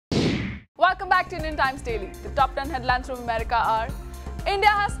Welcome back to Indian Times Daily. The top 10 headlines from America are: India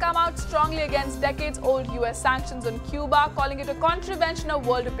has come out strongly against decades-old US sanctions on Cuba, calling it a contravention of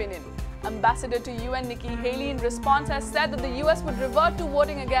world opinion. Ambassador to UN Nikki Haley in response has said that the US would revert to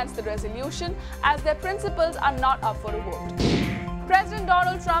voting against the resolution as their principles are not up for a vote. President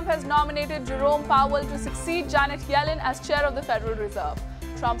Donald Trump has nominated Jerome Powell to succeed Janet Yellen as chair of the Federal Reserve.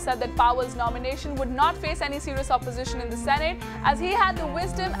 Trump said that Powell's nomination would not face any serious opposition in the Senate as he had the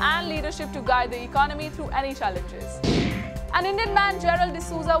wisdom and leadership to guide the economy through any challenges. An Indian man, Gerald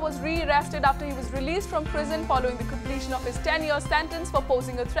D'Souza, was re-arrested after he was released from prison following the completion of his 10-year sentence for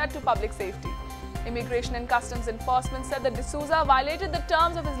posing a threat to public safety. Immigration and Customs Enforcement said that D'Souza violated the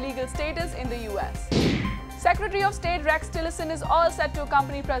terms of his legal status in the US. Secretary of State Rex Tillerson is all set to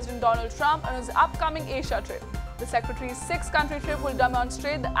accompany President Donald Trump on his upcoming Asia trip. The Secretary's 6-country trip will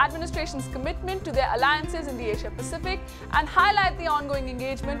demonstrate the administration's commitment to their alliances in the Asia-Pacific and highlight the ongoing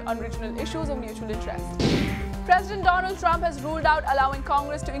engagement on regional issues of mutual interest. President Donald Trump has ruled out allowing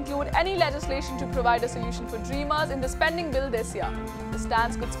Congress to include any legislation to provide a solution for Dreamers in the spending bill this year. The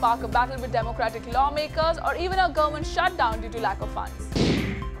stance could spark a battle with Democratic lawmakers or even a government shutdown due to lack of funds.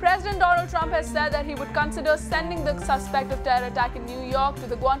 President Donald Trump has said that he would consider sending the suspect of terror attack in New York to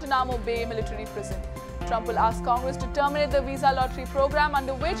the Guantanamo Bay military prison. Trump will ask Congress to terminate the visa lottery program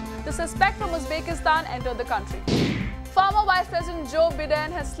under which the suspect from Uzbekistan entered the country. Former Vice President Joe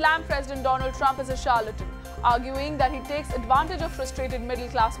Biden has slammed President Donald Trump as a charlatan, arguing that he takes advantage of frustrated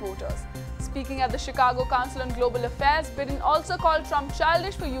middle-class voters. Speaking at the Chicago Council on Global Affairs, Biden also called Trump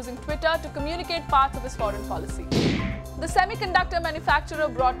childish for using Twitter to communicate parts of his foreign policy. The semiconductor manufacturer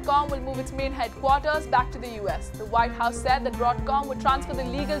Broadcom will move its main headquarters back to the US. The White House said that Broadcom would transfer the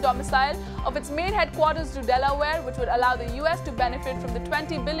legal domicile of its main headquarters to Delaware, which would allow the US to benefit from the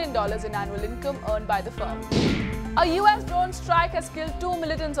 $20 billion in annual income earned by the firm. A US drone strike has killed 2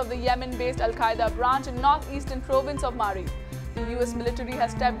 militants of the Yemen-based Al-Qaeda branch in northeastern province of Marib. The US military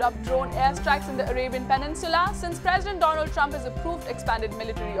has stepped up drone airstrikes in the Arabian Peninsula since President Donald Trump has approved expanded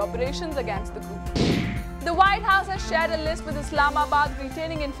military operations against the group. The White House has shared a list with Islamabad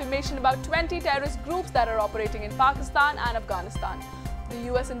retaining information about 20 terrorist groups that are operating in Pakistan and Afghanistan.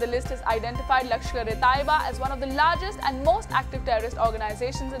 The US in the list has identified Lashkar-e-Taiba as one of the largest and most active terrorist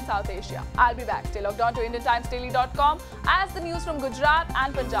organizations in South Asia. I'll be back. Stay logged on to IndianTimesDaily.com as the news from Gujarat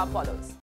and Punjab follows.